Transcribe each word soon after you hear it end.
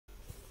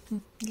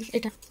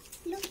এটা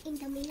Look in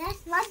the mirror.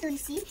 What do you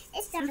see?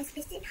 It's someone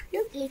special.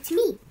 Look, it's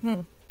me.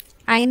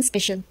 I am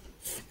special.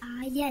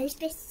 I am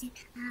special.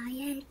 I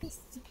am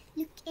special.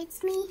 Look,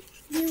 it's me.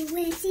 You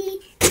will see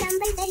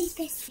somebody very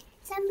special.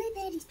 Somebody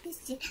very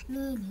special.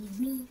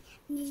 Me.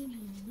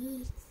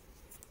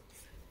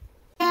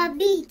 The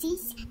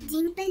beaches,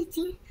 dimple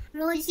chin,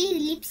 rosy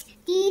lips,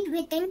 teeth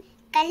written,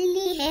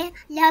 curly hair,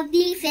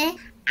 lovely fair,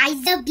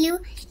 eyes are blue,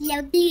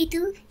 lovely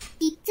too.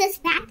 Teacher's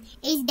back.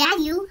 Is that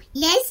you?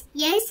 Yes.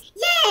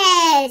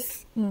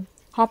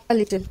 Hop a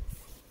little.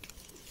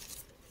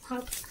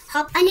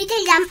 Hop a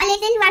little, jump a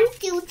little, 1,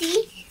 2,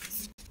 3.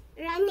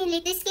 Run a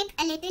little, skip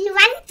a little,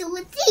 1,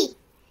 2, 3.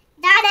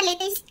 Down a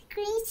little,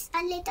 screech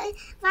a little,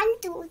 1,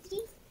 2, 3.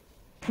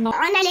 No.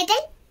 On a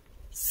little,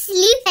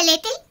 sleep a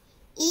little,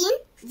 in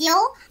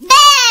your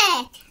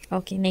bed.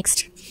 Okay, next.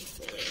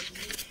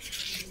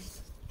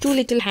 2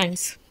 little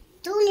hands.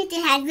 2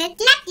 little hands with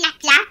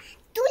clap.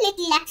 2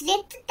 little legs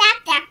with tap.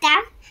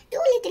 2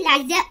 little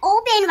eyes that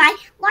open wide.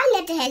 1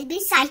 little head be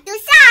side to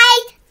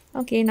side.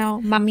 Okay, now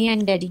mommy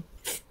and daddy.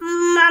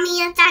 Mommy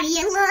and daddy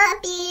and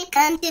mommy,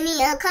 come to me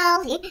and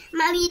call you.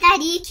 Mommy,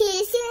 daddy,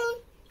 kiss you.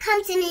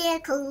 Come to me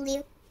and call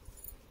you.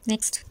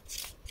 Next.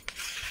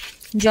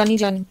 Johnny.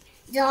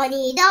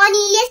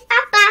 Johnny, yes,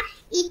 Papa.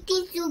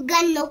 Eating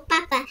sugar, no,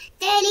 Papa.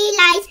 Telling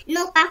lies,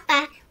 no, Papa.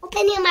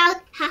 Open your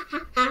mouth,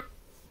 ha.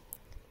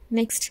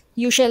 Next.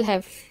 You shall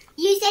have.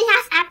 You shall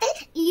have apple.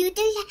 You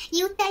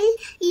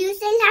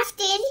shall have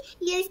tail.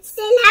 You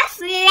shall have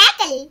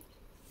rattle.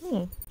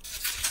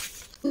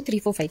 2, 3,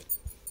 4, 5.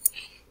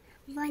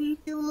 1,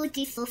 2,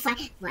 3, 4,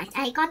 5. What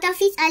I got a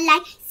fish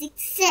alive. 6,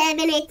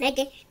 7, 8, 9,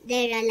 10.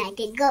 There I like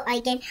it. Go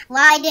again.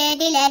 Why did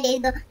they let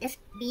it go? Just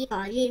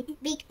because it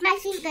big my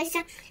fingers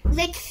up.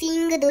 Which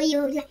finger do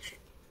you like?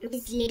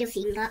 This little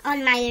finger on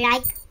my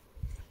right.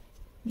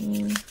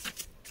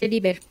 Teddy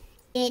bear.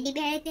 Teddy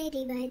bear,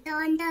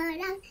 turn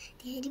around.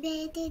 Teddy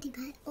bear,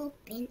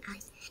 open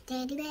eyes.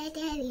 Teddy bear,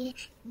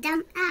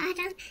 jump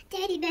around.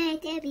 Teddy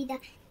bear,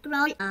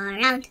 crawl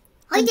around.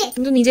 Hold it.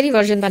 কিন্তু নিজেরই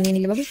version বানিয়ে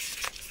নিলে বাবু।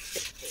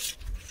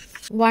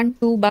 1,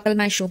 2 buckle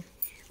my shoe.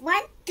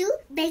 1, 2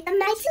 buckle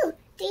my shoe.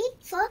 3,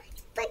 4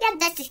 put up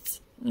the 6.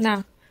 Nah.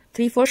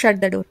 3, 4 shut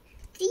the door.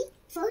 3,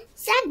 4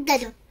 shut the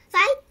door.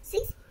 5,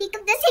 6 pick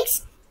up the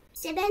 6.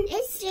 7,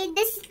 8 straight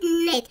the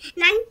net.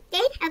 9,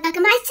 10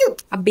 buckle my shoe.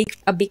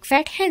 A big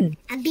fat hen.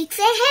 A big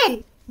fat hen.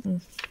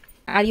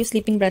 Are you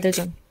sleeping, brother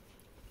John?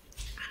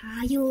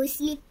 Are you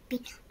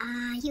sleeping?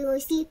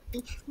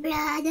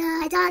 Brother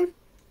John.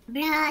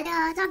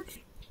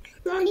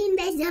 Morning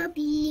bells are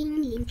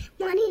bling.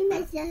 Morning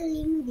bells are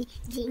ring.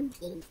 Ding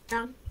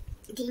dong.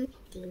 Ding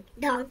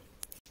dong.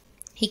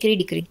 Hickory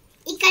dickory.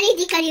 Hickory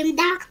dickory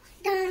dock.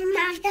 The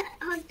master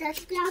of the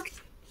clock.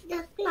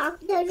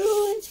 The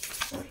room.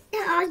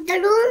 The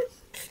room.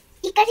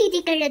 Hickory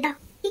dickory dock.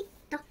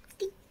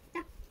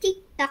 Tick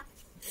tock.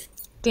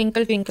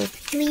 Twinkle twinkle.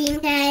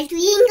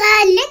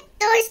 Twinkle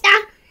little star.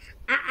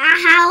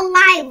 How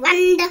I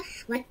wonder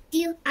what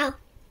you are.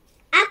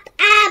 Up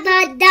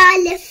above the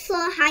left so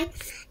high,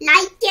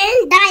 like a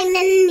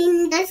diamond in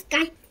the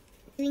sky.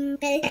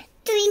 Twinkle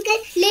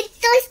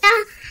little star.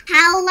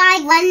 How I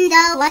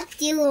wonder what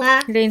you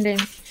are. Rain.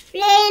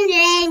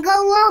 Rain, go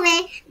away.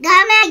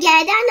 Come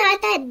again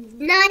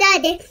another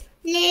day.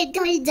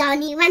 Little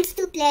Johnny wants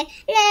to play.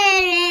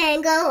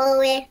 Rain, go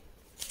away.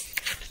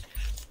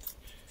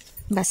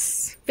 Bas.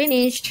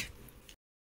 Finished.